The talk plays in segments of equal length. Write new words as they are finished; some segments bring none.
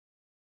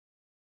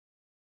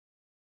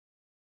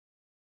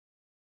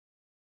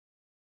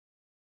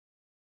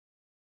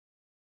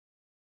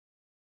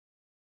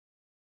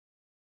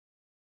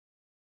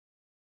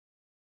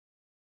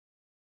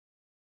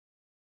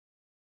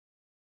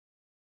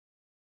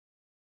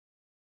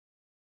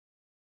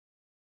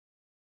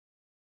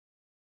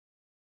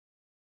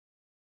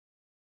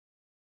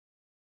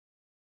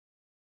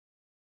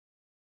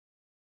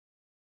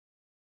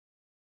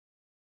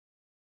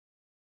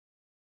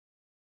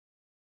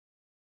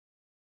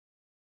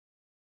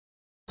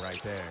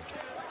right there.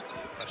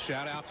 A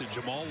shout out to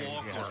Jamal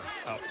Walker,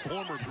 a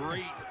former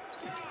great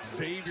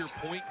Xavier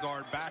point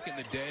guard back in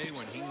the day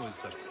when he was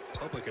the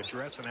public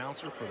address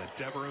announcer for the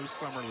Devereaux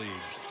Summer League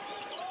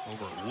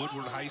over at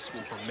Woodward High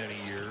School for many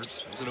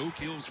years. He was at Oak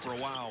Hills for a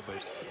while,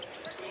 but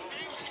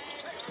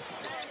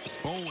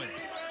Boahen,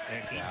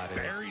 and he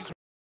buries.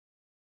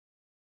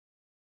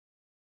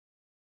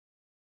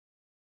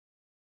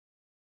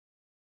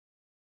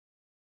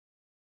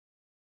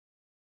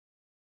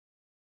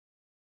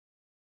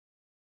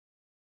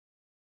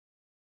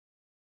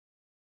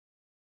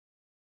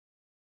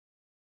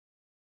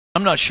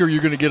 I'm not sure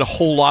you're going to get a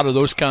whole lot of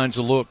those kinds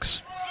of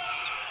looks.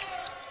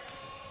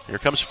 Here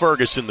comes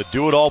Ferguson, the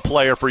do-it-all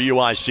player for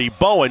UIC.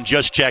 Boahen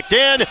just checked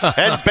in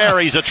and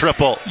buries a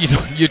triple.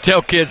 You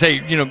tell kids,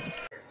 hey,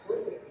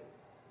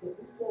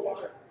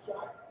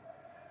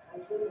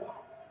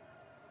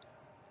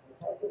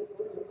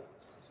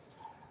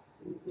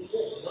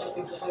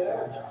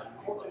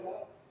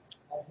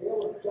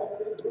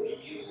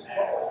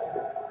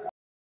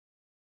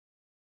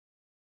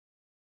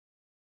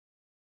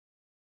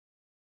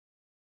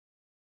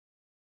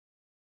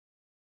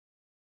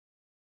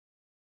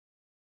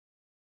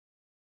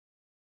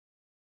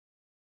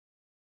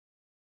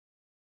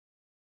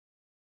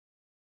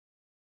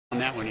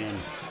 that one in.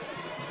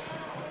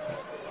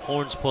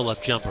 Horns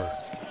pull-up jumper.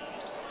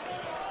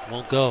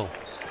 Won't go.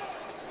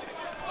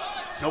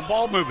 No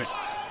ball movement.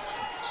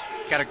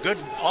 Got a good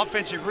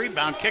offensive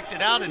rebound, kicked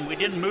it out, and we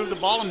didn't move the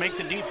ball and make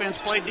the defense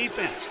play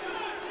defense.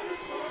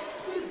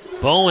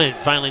 Boahen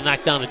finally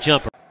knocked down a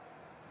jumper.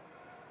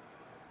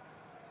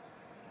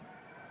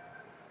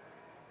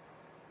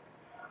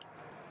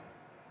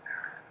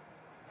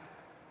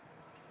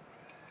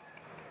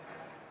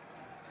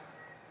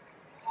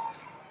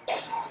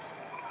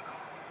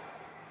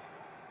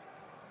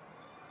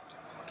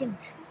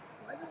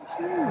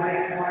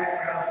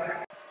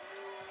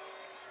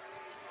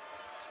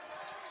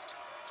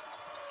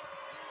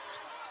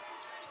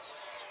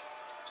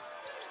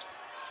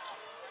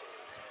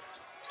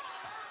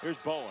 Here's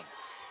Boahen.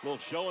 Little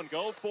show and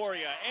go for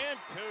you. And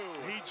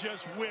two. He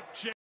just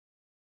whipped Jay.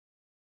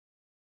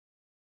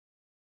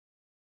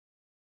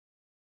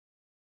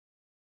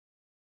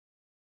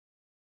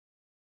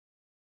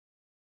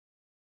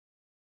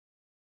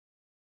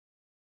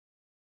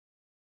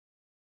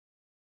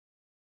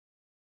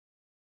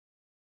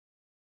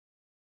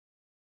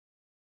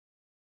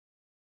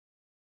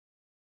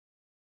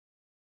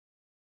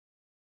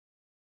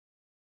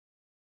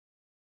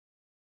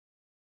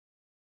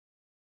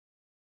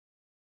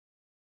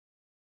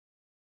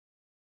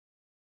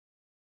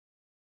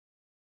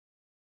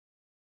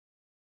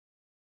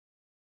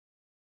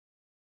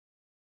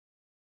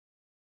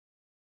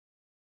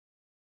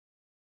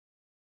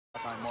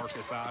 By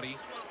Marcus Adi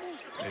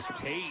as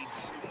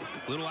Tate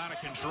a little out of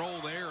control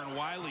there, and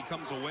Wiley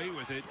comes away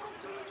with it.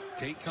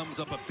 Tate comes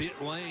up a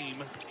bit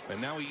lame, but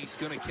now he's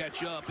going to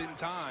catch up in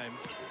time.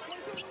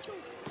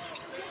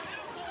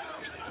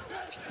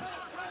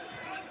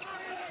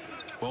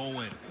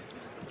 Boahen,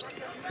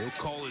 he'll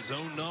call his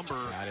own number,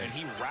 and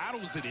he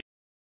rattles it in.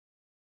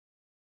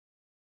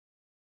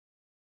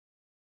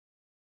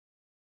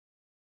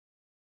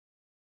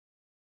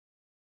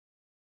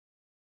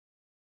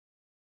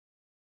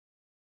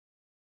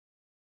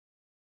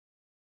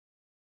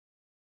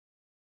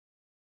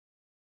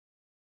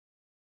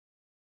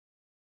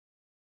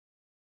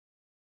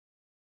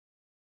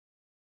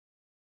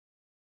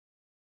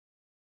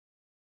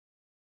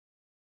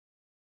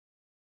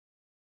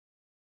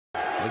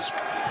 There's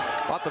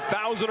about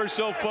 1,000 or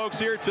so folks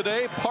here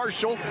today.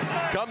 Partial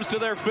comes to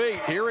their feet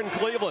here in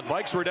Cleveland.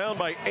 Vikes were down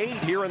by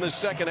 8 here in the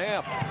second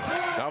half.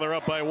 Now they're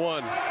up by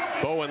 1.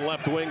 Boahen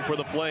left wing for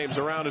the Flames.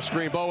 Around a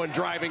screen. Boahen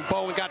driving.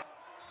 Boahen got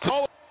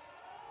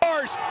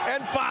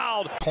and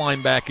fouled.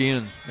 Climb back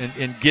in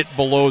and get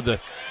below the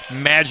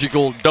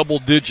magical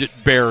double-digit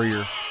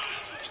barrier.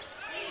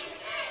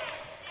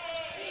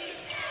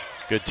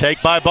 Good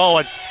take by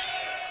Boahen.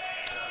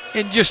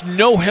 And just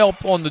no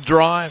help on the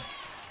drive.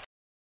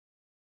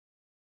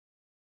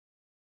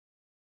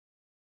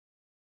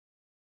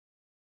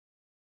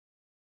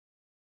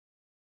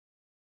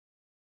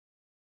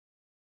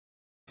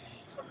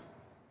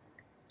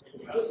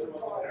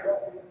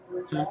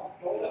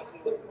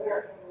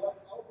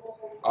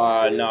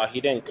 No,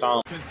 he didn't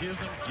come. Gets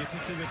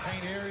into the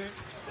paint area.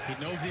 He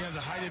knows he has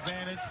a height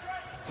advantage.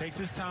 Takes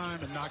his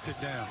time and knocks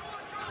it down.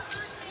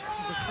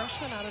 The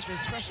freshman out of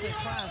this freshman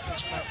class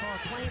that's by far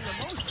playing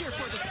the most here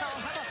for the Cal.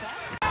 How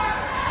about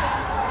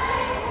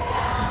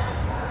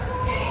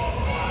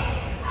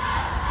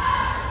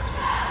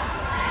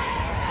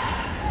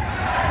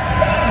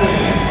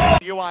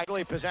that?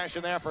 UI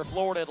possession there for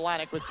Florida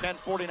Atlantic with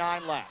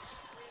 10:49 left.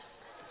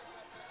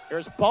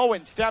 Here's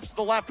Boahen, steps to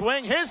the left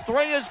wing. His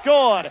three is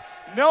good.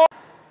 No.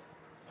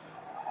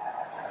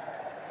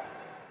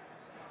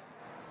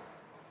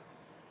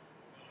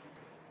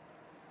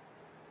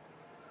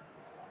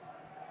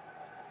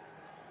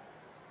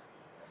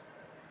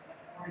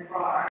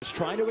 He's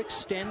trying to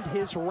extend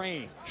his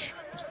range.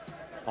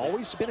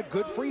 always been a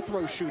good free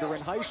throw shooter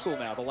in high school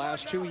now the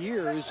last 2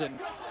 years, and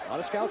a lot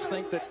of scouts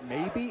think that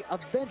maybe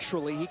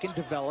eventually he can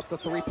develop the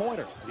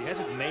three-pointer. He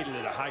hasn't made it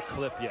at a high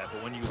clip yet,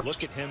 but when you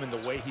look at him and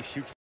the way he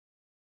shoots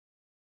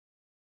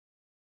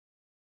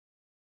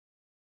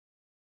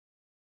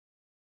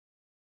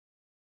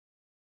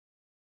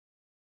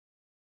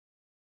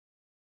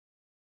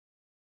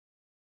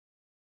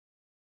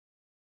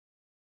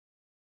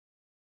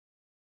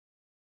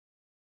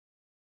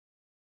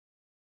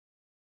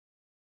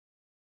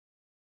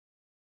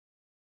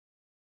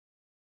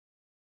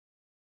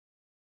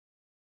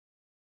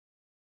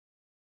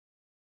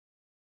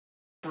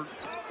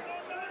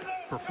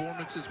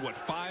performances, what,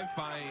 5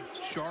 by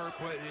Sharp,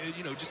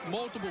 you know, just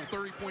multiple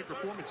 30-point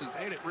performances.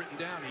 I had it written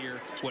down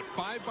here. What,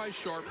 5 by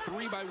Sharp,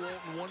 3 by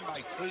Walton, 1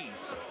 by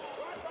Tate.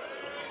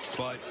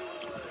 But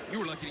you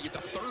were lucky to get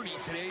the 30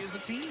 today as a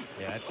team.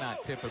 Yeah, that's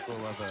not typical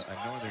of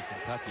a Northern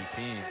Kentucky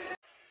team.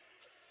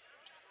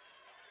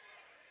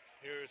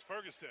 Here's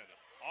Ferguson,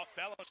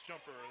 off-balance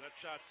jumper. That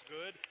shot's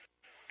good.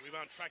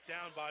 Rebound tracked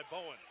down by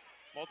Boahen.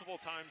 Multiple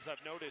times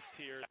I've noticed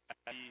here,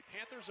 the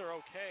Panthers are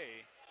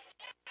okay.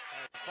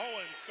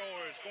 Boahen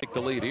scores. Take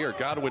the lead here.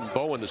 Godwin,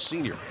 Boahen, the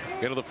senior,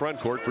 into the front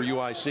court for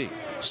UIC.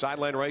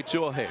 Sideline right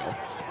to a Hale.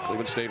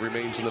 Cleveland State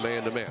remains in the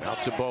man-to-man.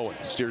 Out to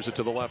Boahen. Steers it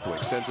to the left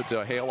wing. Sends it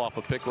to Hale off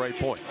a pick right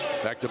point.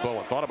 Back to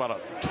Boahen. Thought about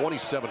a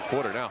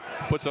 27-footer. Now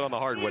puts it on the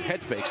hardwood.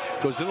 Head fakes.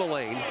 Goes in the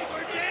lane.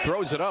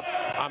 Throws it up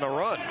on the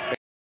run.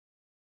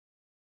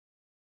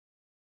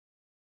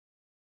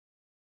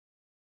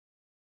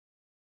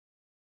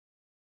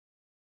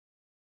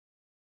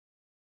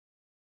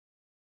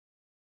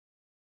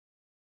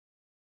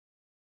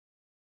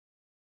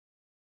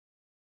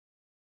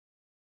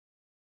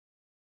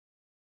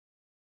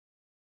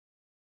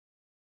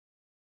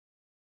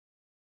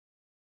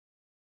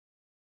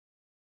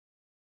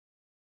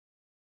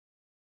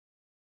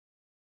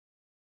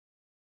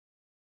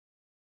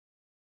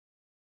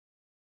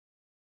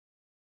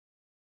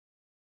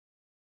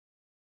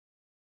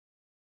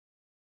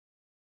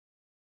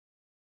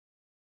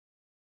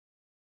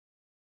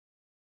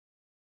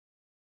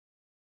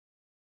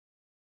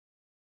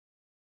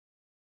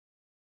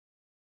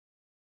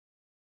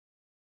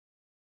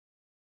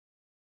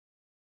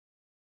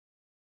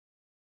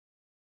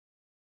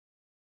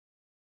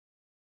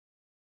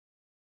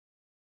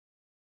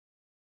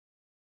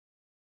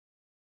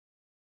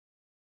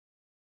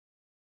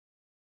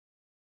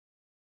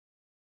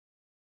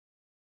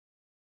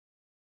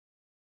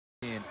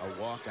 A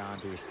walk-on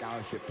to a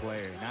scholarship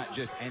player, not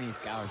just any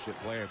scholarship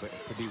player, but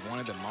to be one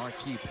of the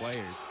marquee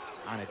players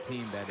on a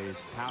team that is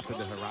top of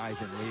the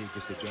Horizon League,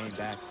 just a game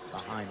back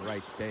behind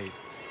Wright State.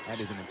 That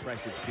is an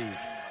impressive feat.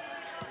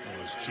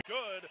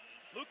 Good.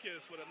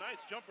 Lucas with a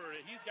nice jumper.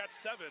 He's got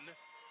 7.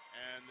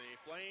 And the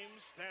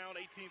Flames down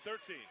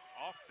 18-13.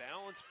 Off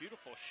balance,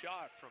 beautiful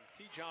shot from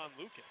T. John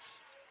Lucas.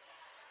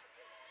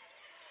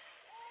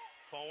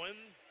 Boahen,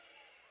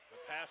 the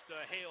pass to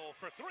Hale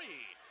for 3.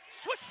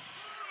 Swish!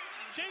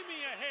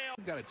 Jamie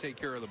Hale. Got to take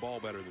care of the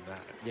ball better than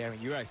that. Yeah, when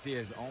UIC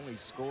has only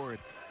scored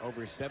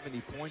over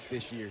 70 points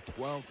this year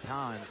 12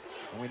 times,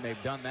 and when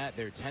they've done that,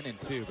 they're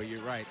 10-2. But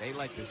you're right, they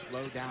like to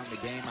slow down the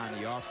game on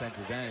the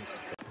offensive end.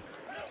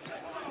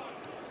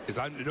 Because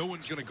no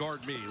one's going to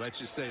guard me, let's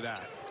just say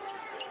that.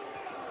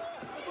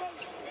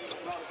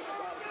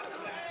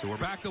 So we're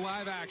back to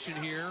live action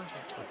here.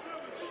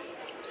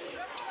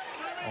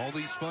 All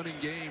these fun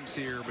and games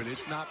here, but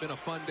it's not been a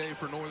fun day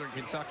for Northern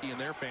Kentucky and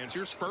their fans.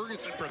 Here's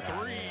Ferguson for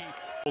 3.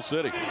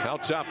 City.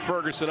 Out top,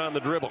 Ferguson on the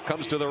dribble.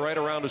 Comes to the right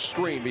around a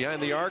screen. Behind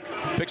the arc.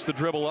 Picks the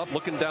dribble up.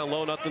 Looking down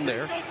low. Nothing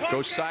there.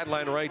 Goes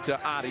sideline right to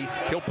Adi.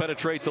 He'll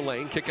penetrate the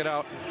lane. Kick it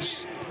out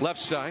left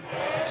side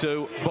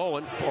to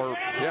Boahen.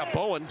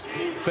 Boahen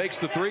fakes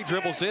the 3.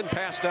 Dribbles in.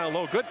 Pass down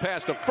low. Good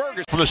pass to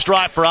Ferguson. From the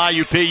stripe for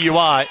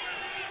IUPUI.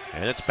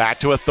 And it's back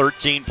to a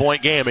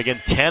 13-point game.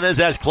 Again, 10 is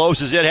as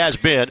close as it has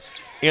been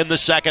in the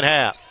second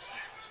half.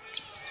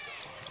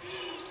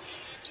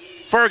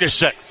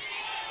 Ferguson.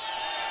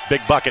 Big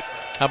bucket.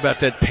 How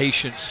about that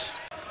patience?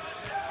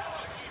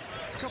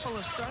 A couple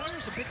of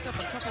starters have picked up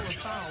a couple of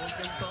fouls,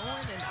 and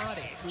Boahen and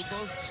Adi, who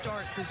both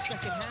start the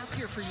second half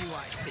here for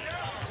UIC.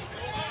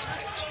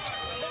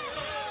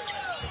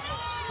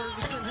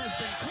 Ferguson has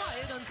been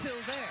quiet until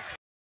there.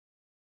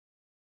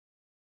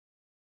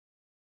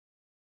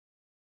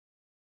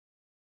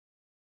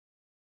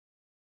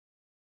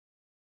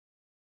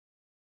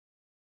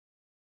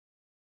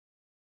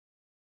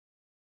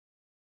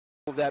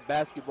 That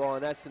basketball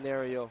in that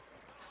scenario,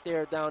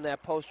 stare down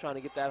that post trying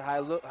to get that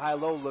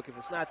high-low look. If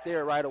it's not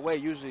there right away,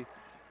 usually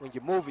when you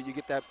move it, you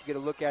get a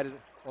look at it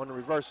on the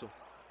reversal.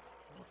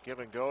 Give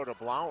and go to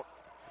Blount.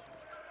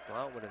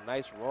 Blount with a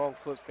nice wrong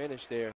foot finish there.